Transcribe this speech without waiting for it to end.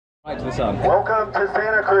Right to the sun. Welcome to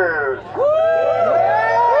Santa Cruz.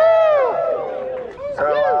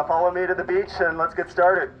 So follow me to the beach and let's get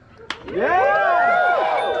started.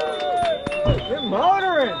 Yeah! You're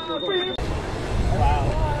motoring! Wow.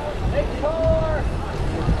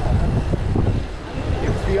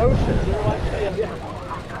 It's the ocean.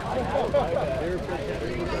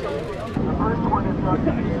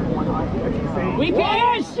 We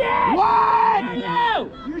can't shit! What?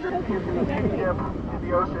 No!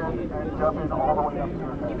 The ocean and jump in all the way up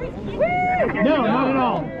to No, not at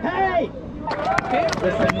all. Hey!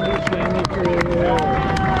 Listen, you Santa Cruz.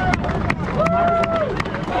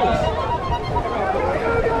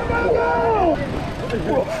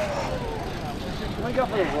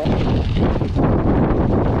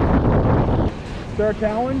 Is there a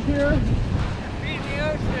challenge here? Feet in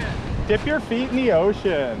the ocean. Dip your feet in the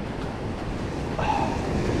ocean.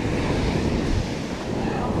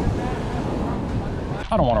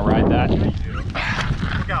 I don't want to ride that.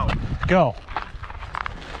 Go. Go.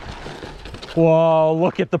 Whoa,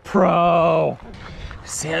 look at the pro.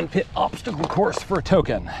 Sandpit obstacle course for a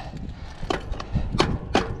token.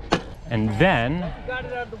 And then... You got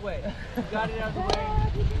it out of the way. You got it out of the way.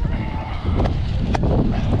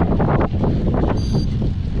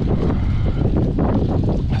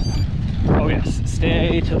 Oh yes,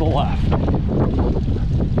 stay to the left.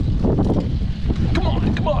 Come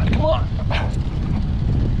on, come on, come on.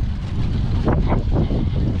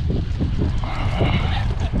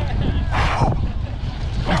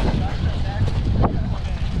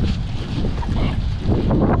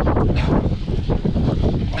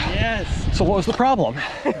 Yes. So what was the problem?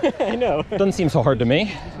 I know. Doesn't seem so hard to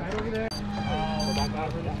me.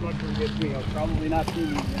 Probably not see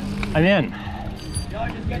me. I'm in.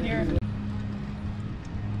 Just get here.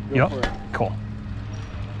 Yep. Cool.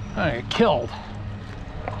 I got killed.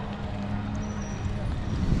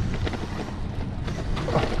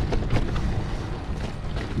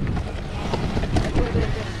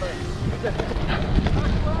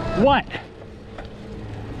 What?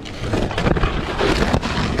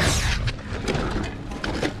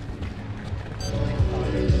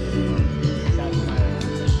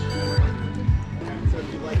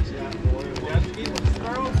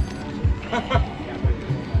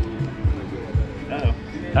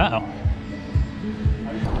 Uh-oh.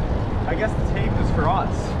 I guess the tape is for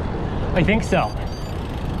us. I think so.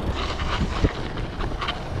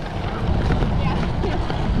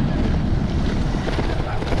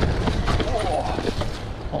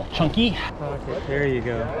 Oh, chunky. Okay, there you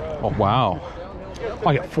go. Oh, wow. Oh,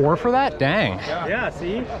 I got 4 for that? Dang. Yeah,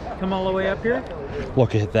 see? Come all the way up here.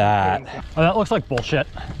 Look at that. Oh, that looks like bullshit.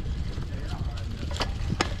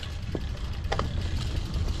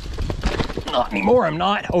 Not anymore, I'm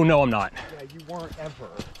not. Oh, no, I'm not. Yeah, you weren't ever.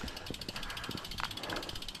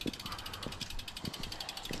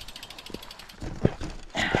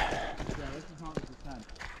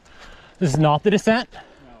 This is not the descent? No.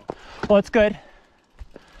 Well, that's good.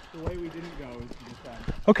 The way we didn't go is the descent.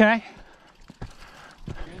 Okay.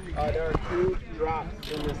 There are 2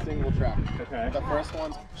 drops in this single track. Okay. The first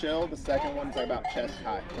one's chill, the second one's about chest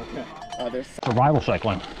high. Okay. There's Survival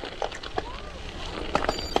cycling.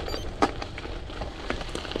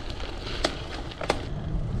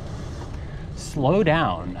 Slow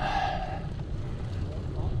down.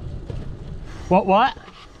 What?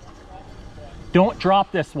 Don't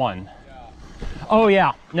drop this one. Oh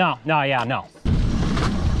yeah, no, yeah, no.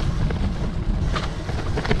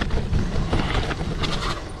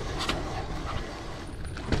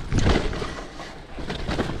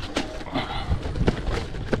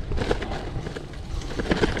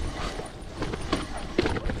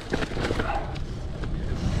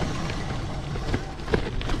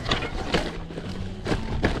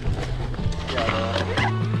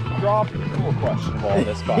 Drop is a little questionable on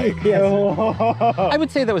this bike. I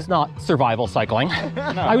would say that was not survival cycling.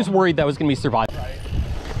 No. I was worried that was going to be survival.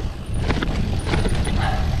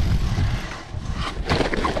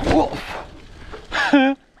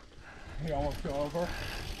 You almost go over.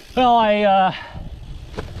 Well, I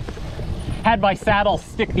had my saddle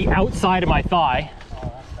stick the outside of my thigh.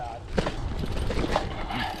 Oh, that's bad.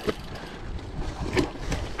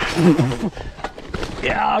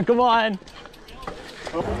 Yeah, come on.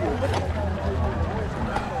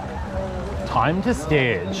 Time to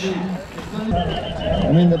stage.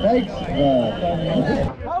 I mean, the bike's...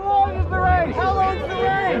 How long is the race? How long is the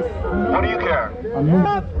race? What do you care? Let's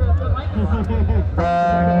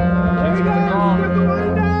go! Get the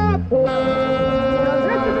wind up!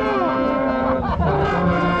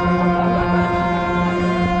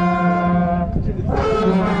 Let's hit the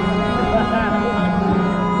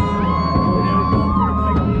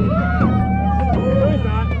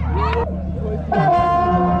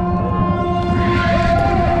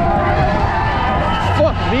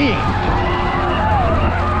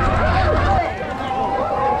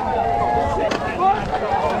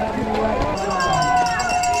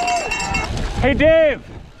Hey Dave,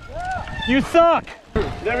 you suck.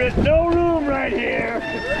 There is no room right here.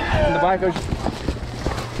 And the bike goes.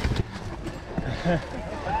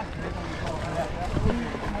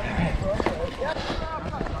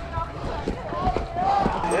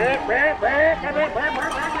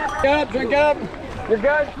 Drink up. You're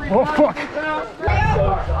good. Oh fuck.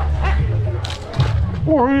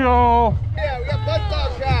 Oreo. Yeah, we got butt ball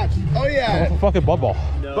shots. Oh yeah. Oh, fucking blood ball.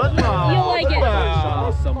 Butt ball. You'll like it.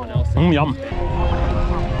 Someone else. Yum.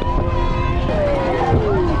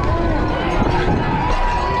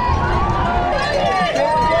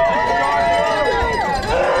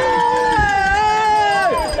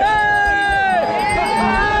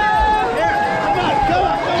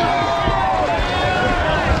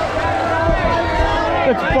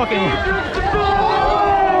 It's fucking.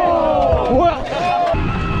 What?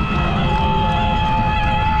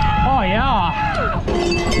 Oh yeah.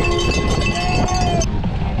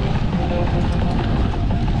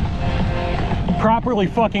 Properly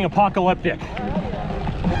fucking apocalyptic.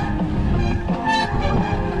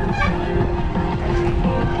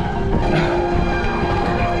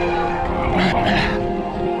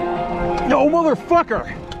 No motherfucker.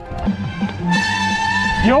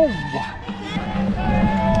 Yo.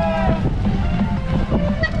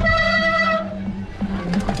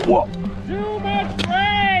 Whoa. Too much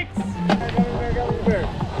brakes.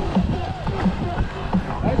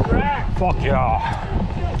 Nice rack. Fuck yeah.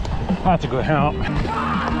 That's a good help.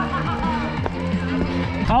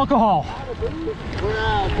 Alcohol. We're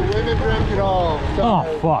out. The women drink it all. Oh,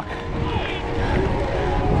 fuck.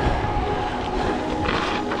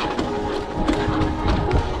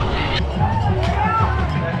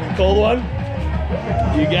 Cold one.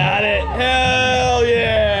 You got it. Hell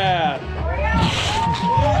yeah.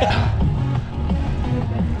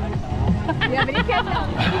 Yeah, but you can't.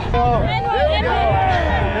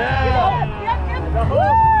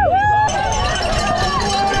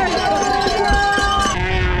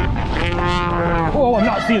 Oh, I'm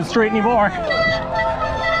not seeing straight anymore.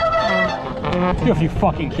 If you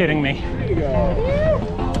fucking kidding me.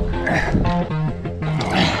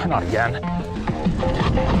 Not again.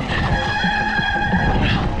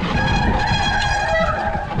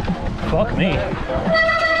 Fuck me.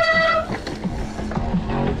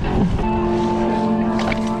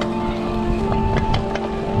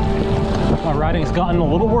 My riding's gotten a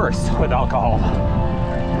little worse with alcohol.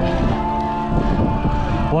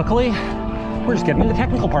 Luckily, we're just getting to the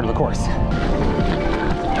technical part of the course.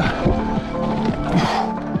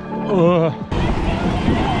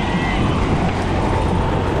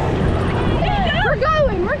 We're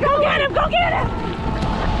going. Go get him. Go get him.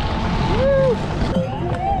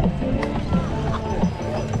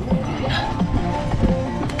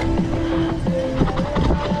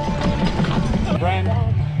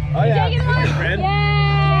 Oh yeah.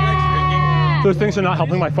 Yeah. Those things are not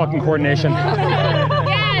helping my fucking coordination.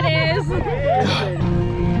 Yeah, it is. That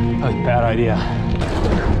was a bad idea.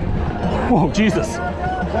 Whoa, Jesus.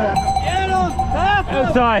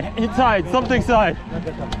 Inside, something side.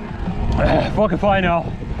 Fuck if I know.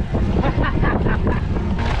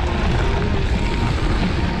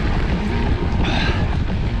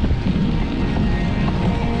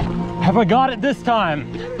 Have I got it this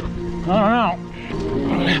time? I don't know.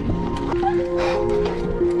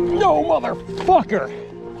 No, motherfucker!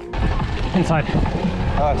 Inside.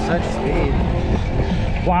 Oh, such speed.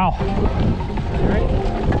 Wow.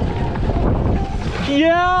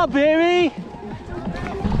 Yeah, baby!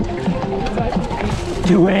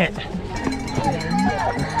 Do it!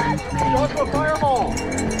 Fireball.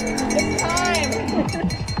 It's time.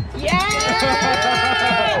 Yeah.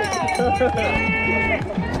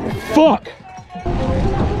 Fuck!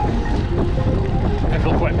 I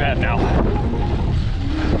feel quite bad now.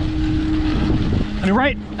 On your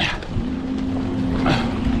right.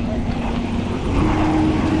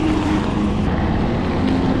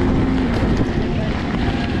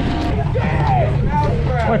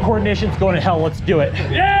 My coordination's going to hell. Let's do it.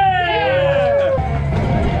 Yeah!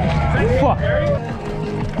 Fuck.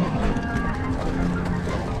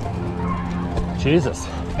 Jesus.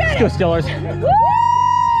 Let's go, Steelers.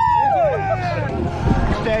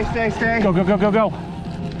 Stay. Go, go, go, go, go.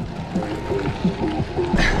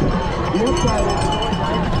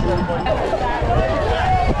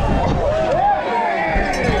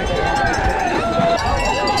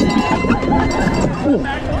 Ooh.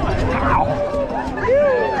 Ow.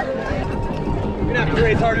 You're not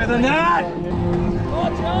great harder than that. Oh,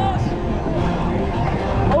 Josh.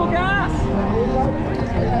 Oh, gas.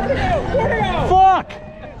 Fuck!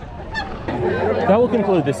 That will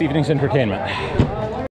conclude this evening's entertainment.